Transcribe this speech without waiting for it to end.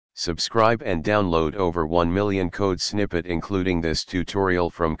Subscribe and download over 1 million code snippet including this tutorial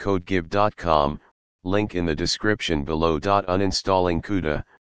from codegive.com, link in the description below. Uninstalling CUDA,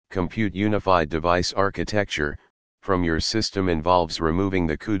 Compute Unified Device Architecture, from your system involves removing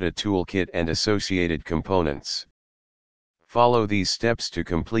the CUDA toolkit and associated components. Follow these steps to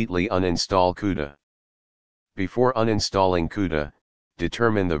completely uninstall CUDA. Before uninstalling CUDA,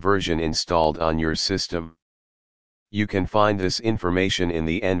 determine the version installed on your system. You can find this information in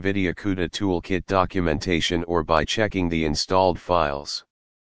the NVIDIA CUDA Toolkit documentation or by checking the installed files.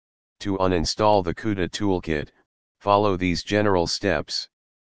 To uninstall the CUDA Toolkit, follow these general steps.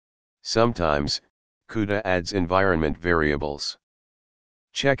 Sometimes, CUDA adds environment variables.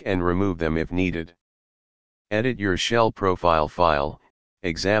 Check and remove them if needed. Edit your shell profile file,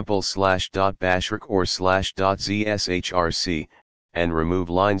 example /bashrc or /zshrc, and remove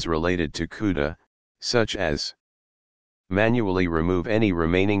lines related to CUDA, such as manually remove any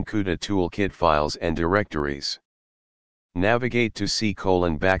remaining CUDA toolkit files and directories. Navigate to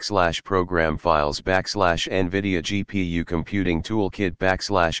C:\program files /NVIDIA GPU Computing Toolkit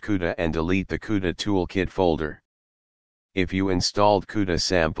 /CUDA and delete the CUDA toolkit folder. If you installed CUDA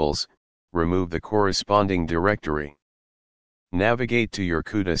samples, remove the corresponding directory. Navigate to your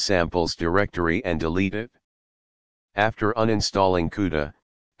CUDA samples directory and delete it. After uninstalling CUDA,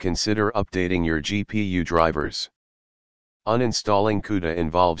 consider updating your GPU drivers. Uninstalling CUDA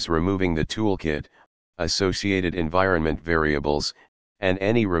involves removing the toolkit, associated environment variables, and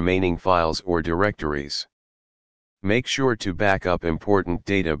any remaining files or directories. Make sure to back up important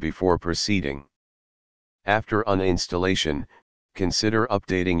data before proceeding. After uninstallation, consider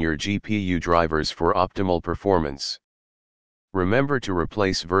updating your GPU drivers for optimal performance. Remember to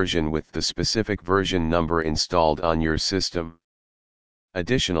replace version with the specific version number installed on your system.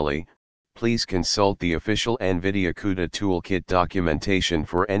 Additionally, please consult the official NVIDIA CUDA Toolkit documentation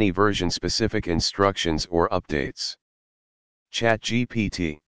for any version-specific instructions or updates.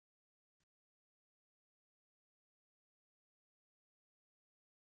 ChatGPT